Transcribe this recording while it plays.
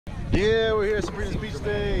Yeah, we're here at Sabrina's Beach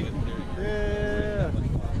Day. Yeah.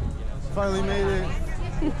 Finally made it.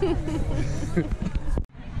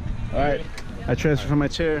 Alright, I transferred from my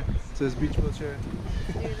chair to this beach wheelchair.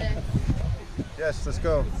 Do this. Yes, let's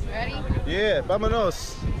go. Ready? Yeah,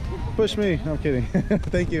 vámonos. Push me. No, I'm kidding.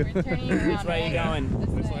 Thank you. We're turning around. Which way are you going?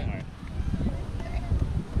 This way. All right.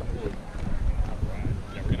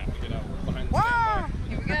 Yeah, we're gonna have to get out behind the Wow!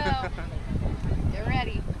 Here we go. Get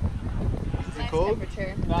ready. Is it Nice cold?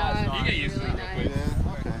 temperature. No, it's not. You get used to really it nice. real quick.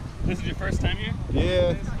 Yeah, okay. This is your first time here?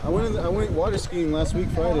 Yeah, I went water skiing last week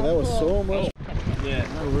Friday. That was so much. Yeah.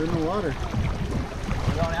 No, we're in the water.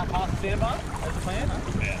 We're going out past the sandbar? That's the plan? Huh?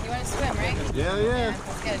 Yeah. You want to swim, right? Yeah.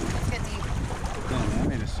 Let's get deep. Damn, man, I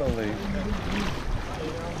made it so late. I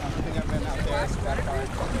think I've been out there.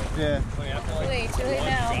 Yeah. Too late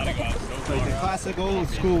now. Gotta go. So Like the classic old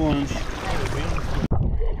school ones.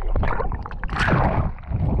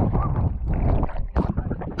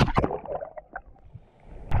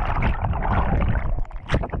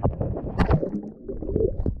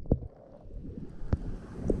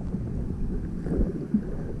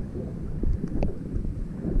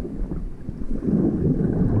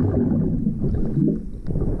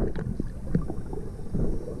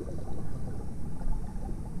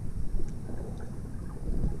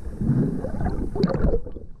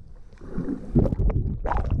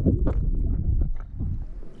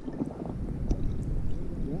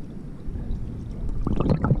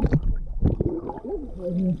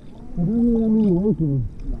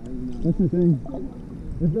 That's the thing.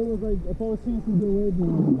 If I was seeing some good waves,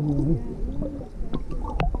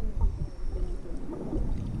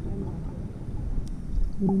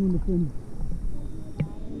 put him in the fin.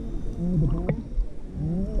 The ball.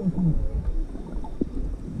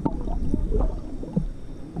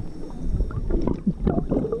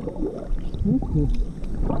 That's cool.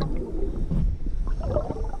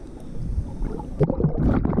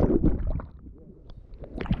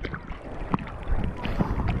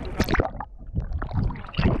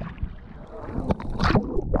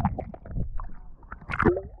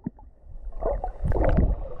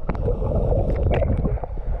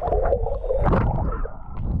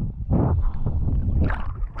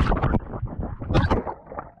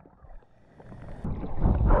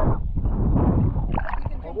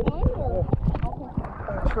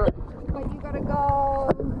 But you gotta go.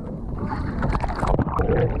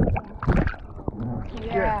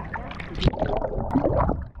 Yeah.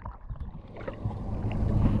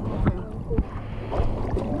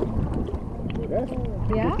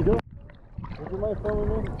 Yeah? Would you mind filming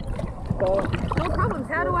me? No problems.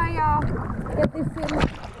 How do I get this thing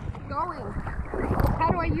going? How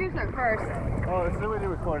do I use it first? Oh, it's already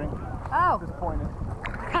recording. Oh. Just pointing.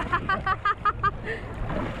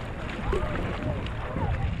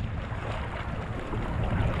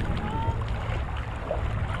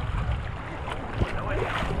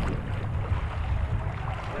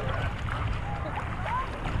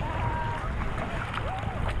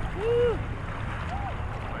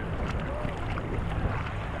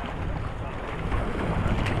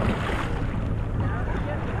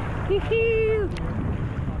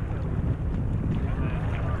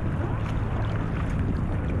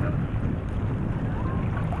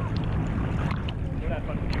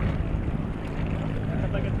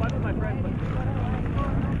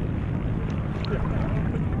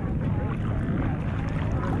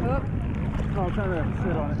 I'm trying to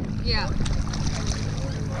sit on it. Yeah.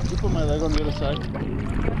 You put my leg on the other side.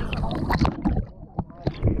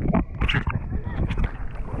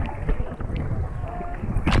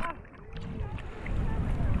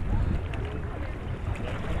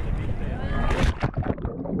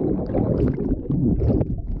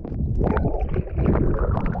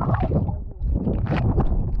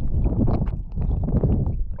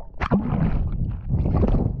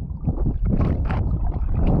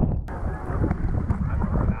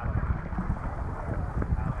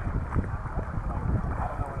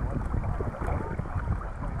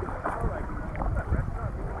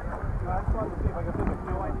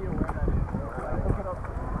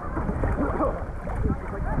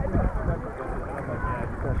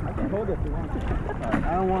 Hold it if you want. Right,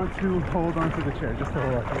 I don't want to hold onto the chair, just to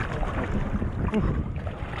hold on.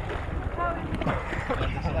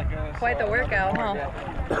 Quite the workout, huh?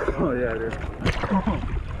 Oh yeah, it is.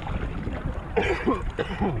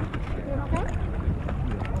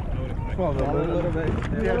 Swallow a little bit.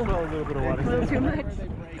 Yeah, swallow a little bit of water. A little too much.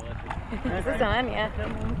 This is on, yeah.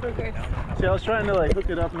 See, I was trying to like hook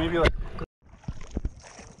it up, maybe like.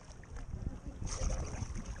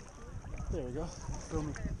 There we go.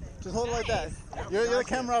 Just hold it like that. You're the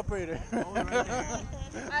camera operator.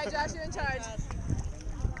 Alright, Josh, you're in charge.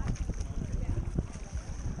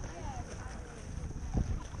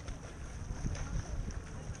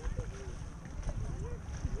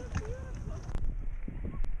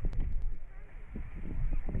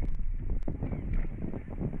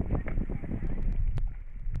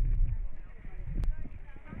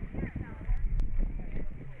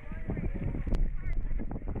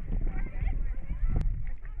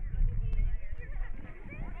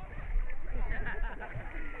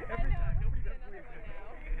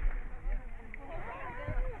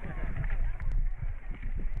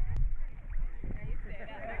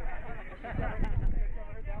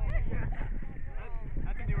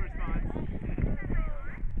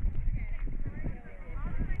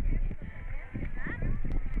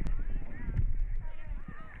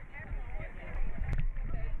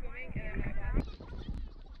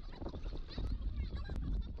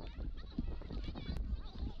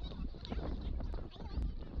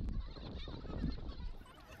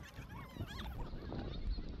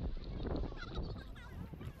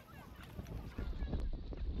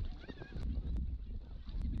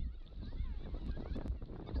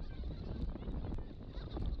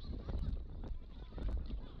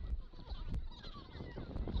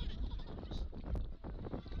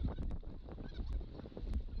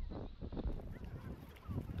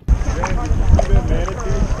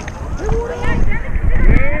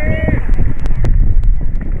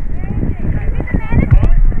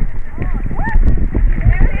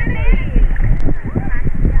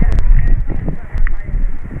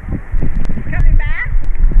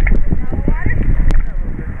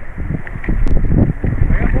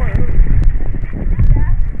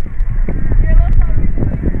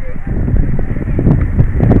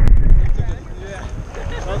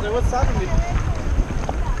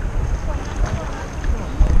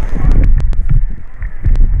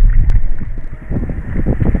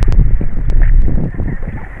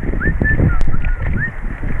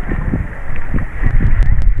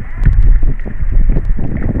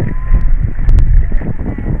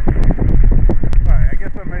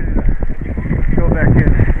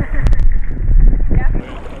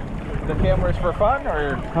 the camera is for fun,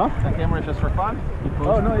 or the camera is just for fun?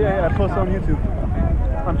 Oh no, yeah, I post on YouTube.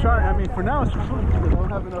 I'm trying. I mean, for now it's for fun because I don't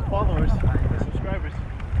have enough followers, subscribers.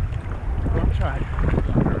 But I'm trying.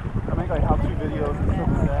 I make like how-to videos and stuff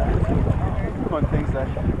like that. Fun things that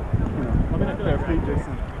paraplegics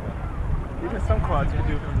and even some quads you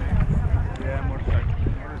do. Yeah, motorcycle.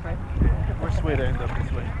 Worst way to end up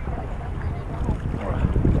this way.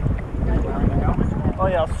 Oh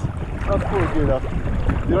yeah, that was cool to do though.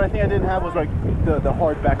 The only thing I didn't have was like the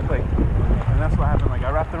hard back plate, and that's what happened. Like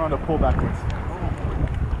I wrapped around the pull backwards,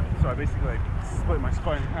 so I basically like split my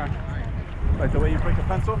spine in half, like the way you break a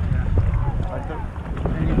pencil. Like that.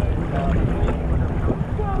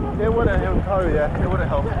 It would have helped. Oh yeah, it would have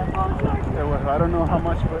helped. It would. I don't know how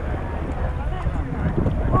much, but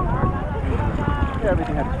yeah,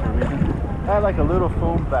 everything happens for a reason. I had like a little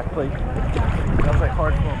foam back plate. That was like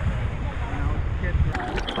hard foam.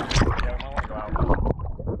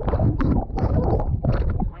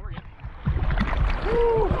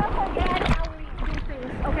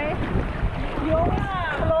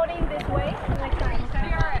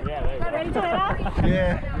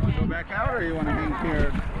 Yeah. You go back out, or you want to hang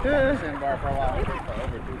here sandbar for a while?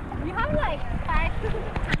 You have like 5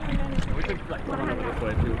 minutes. We could like come over this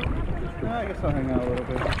way too. Yeah, I guess I'll hang out a little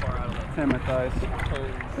bit. Tan my thighs.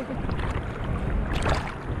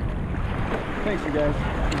 Thanks, you guys.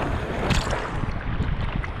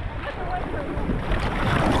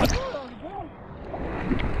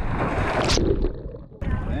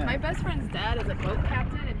 My best friend's dad is a boat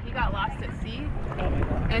captain, and he got lost at sea.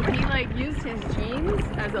 And he like used his jeans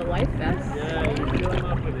as a life vest. Yeah, you fill him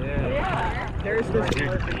up with it. Yeah. There's this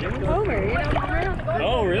Homer, you know Homer?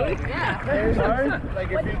 Oh, really? Yeah. Sorry?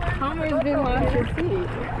 Like if you... Homer's been lost at sea.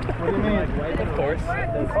 What do you mean? Of course.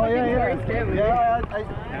 Oh yeah.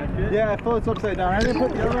 Yeah, I floats upside down. I didn't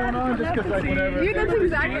put the other one on just because like whatever. You know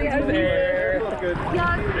exactly how to do There. It looks good.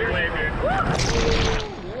 Yeah.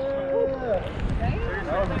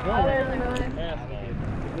 That was a good one.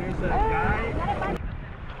 There's a guy.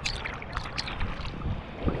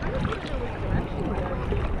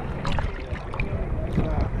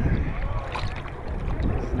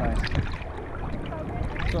 It's nice.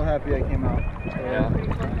 So happy I came out. Yeah.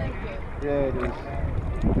 Yeah, it is. I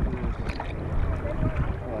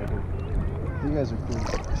like it. You guys are cool.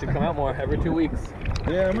 Should come out more every 2 weeks.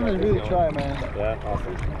 Yeah, I'm gonna really try, man. Yeah,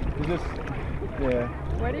 awesome. It's just, yeah.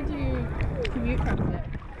 Where did you commute from today?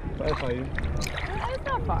 If I you. It's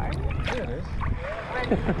not far. Yeah, it is.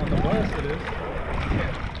 On the bus, it is.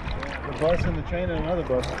 The bus and the train and another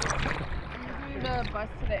bus. You do the bus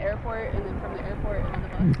to the airport, and then from the airport another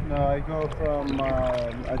bus? No, I go from,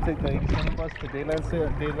 I take the 87 bus to Dayland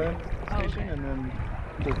Station, and then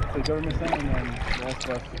to Government Center, and then the S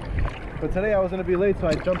bus. But today I was going to be late, so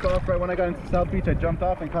I jumped off right when I got into South Beach. I jumped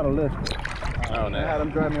off and caught a lift. Oh, nice. I had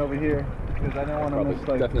them drive me over here because I didn't want to miss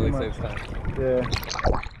like definitely too much. saves time. Yeah.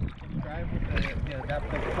 Drive with that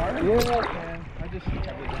car? Yeah, man.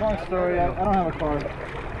 Long story. I don't have a car,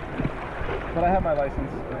 but I have my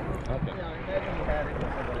license. Okay.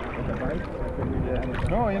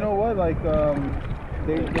 No, you know what? Like,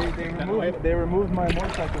 they removed my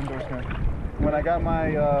motorcycle endorsement. When I got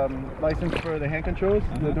my license for the hand controls,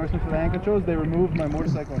 the endorsement for the hand controls, they removed my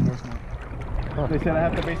motorcycle endorsement. They said I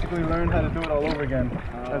have to basically learn how to do it all over again.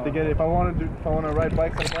 I have to get it. If I want to ride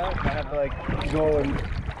bikes like that, I have to like go and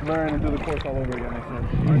learn and do the course all over again. They said.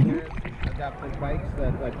 Are there adaptive bikes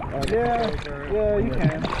that like? Yeah, you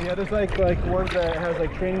can. Yeah, there's like ones that has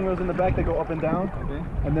like training wheels in the back that go up and down,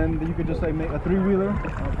 and then you could just like make a 3-wheeler,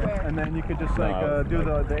 and then you could just like do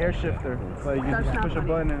the air shifter. Like you just push a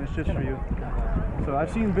button and it shifts for you. So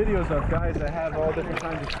I've seen videos of guys that have all different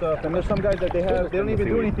kinds of stuff, and there's some guys that they don't even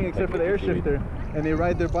do anything except for the air shifter, and they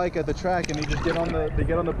ride their bike at the track, and they just get on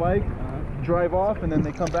the bike, drive off, and then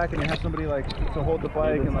they come back and they have somebody like to hold the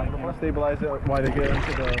bike and like stabilize it while they get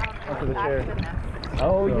onto the chair.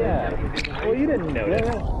 Oh, yeah. Well, you didn't notice.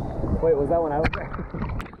 Yeah. Wait, was that when I was there?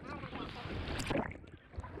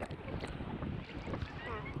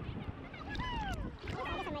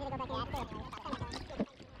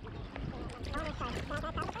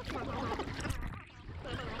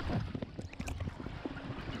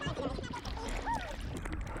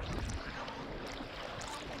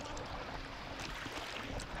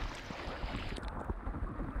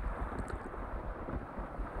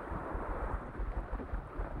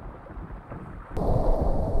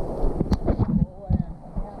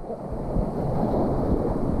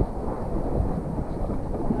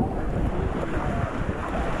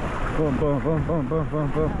 Boom, boom, boom, boom, boom, boom,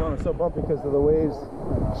 boom, boom. It's so bumpy because of the waves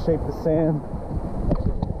shape the sand.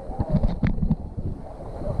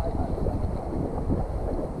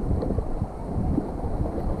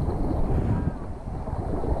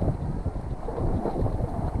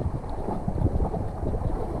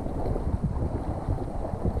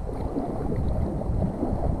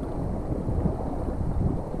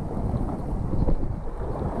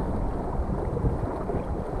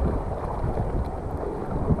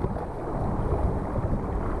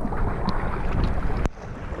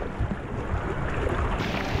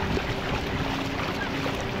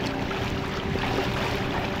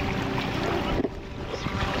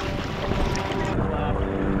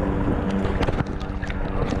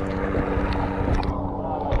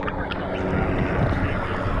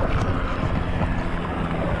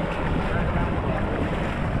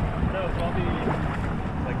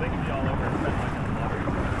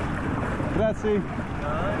 Grazie.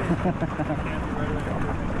 Alright,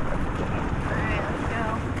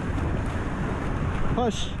 let's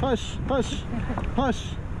Hush, hush, hush, hush.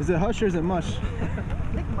 Is it hush or is it mush?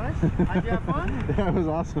 I think much. Did you have fun? Yeah, it was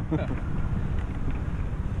awesome.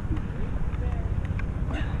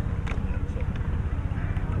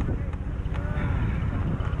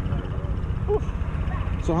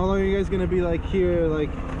 So how long are you guys gonna be like here, like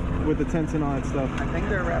with the tents and all that stuff? I think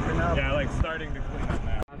they're wrapping up. Yeah, like starting to clean up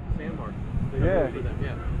now. Sandbar. Yeah.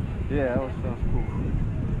 Yeah. Yeah, that was cool.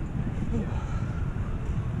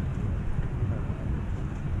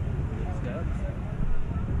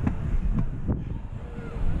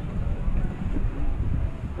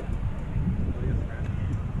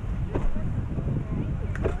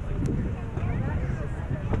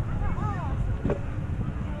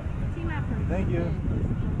 Thank you.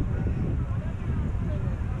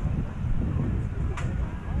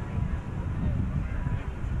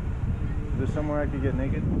 Is there somewhere I could get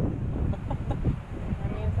naked? I mean,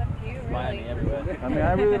 it's up to you, Flying me everywhere. I mean,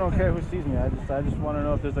 I really don't care who sees me. I just want to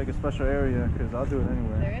know if there's like a special area, because I'll do it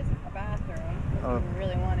anywhere. There is a bathroom if Oh. you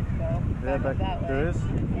really wanted to go. Yeah, Back up that way. there is?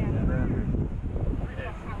 Yeah.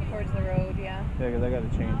 Towards the road, yeah. Yeah, because I got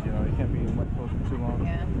to change, you know. You can't be in wet clothes for too long.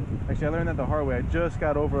 Yeah. Actually, I learned that the hard way. I just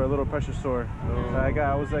got over a little pressure sore.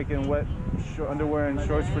 I was like in wet underwear and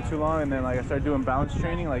shorts for too long, and then like I started doing balance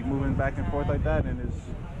training, like moving back and forth like that, and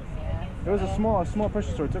it was a small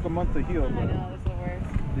pressure sore. It took a month to heal. I But know, it was the worst.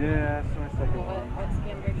 yeah, that's my second Wet one.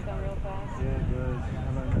 skin breaks down real fast. Yeah, it does.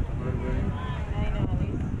 I learned that the hard way. I know, at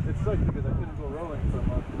least. It sucked because I couldn't go rowing for a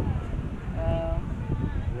month. Oh.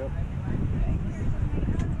 Yep. Thanks.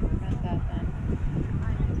 Prevent that then.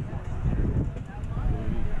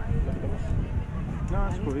 No,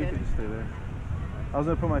 it's cool. You can just stay there. I was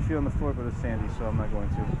gonna put my feet on the floor, but it's sandy, so I'm not going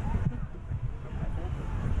to.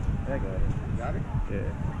 Yeah, I got it. Got it?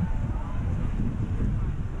 Yeah.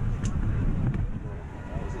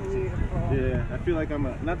 Beautiful. Yeah, I feel like I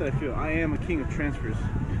am a king of transfers.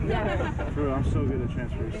 Yeah. For real, I'm so good at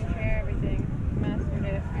transfers. Taking care of everything. Mastered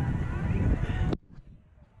it.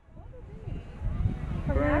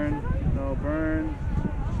 Burn, no, burn.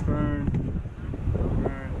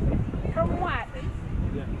 From what?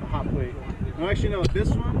 Yeah, a hot plate. No, actually, no, this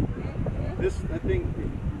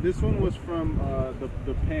one was from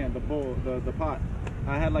the pan, the bowl, the pot.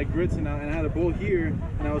 I had like grits and I had a bowl here,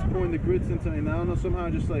 and I was pouring the grits into, and I don't know, somehow I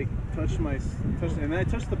just like touched and then I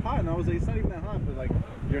touched the pot, and I was like, it's not even that hot, but like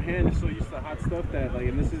your hand is so used to hot stuff that like,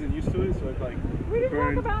 and this isn't used to it, so it's like We didn't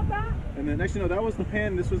burned. talk about that. And then actually no, that was the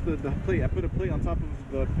pan. This was the plate. I put a plate on top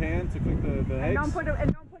of the pan to cook the And eggs. don't put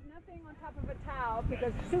nothing on top of a towel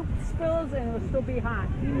because soup spills and it'll still be hot.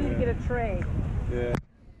 You need to get a tray. Yeah.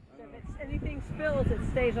 So if anything spills, it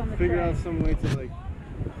stays on the Figure tray. out some way to like.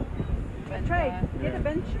 A tray. Get Yeah. a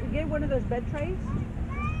bench. Get one of those bed trays.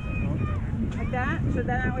 Like that. So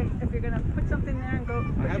that way, if you're gonna put something there and go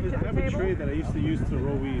I have push it to a the table, tray that I used to use to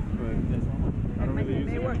roll weed, but I don't really use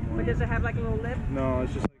may it work. anymore. But does it have like a little lip? No,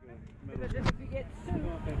 it's just like a Because metal. if you get soup,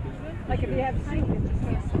 like if you have soup, it's just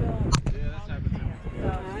gonna spill. Yeah, that's happened to me.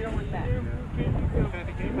 So you don't want that.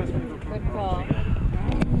 Kathy, can you pass me the Good call.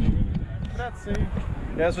 Grazie.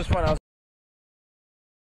 Yeah, this was fun.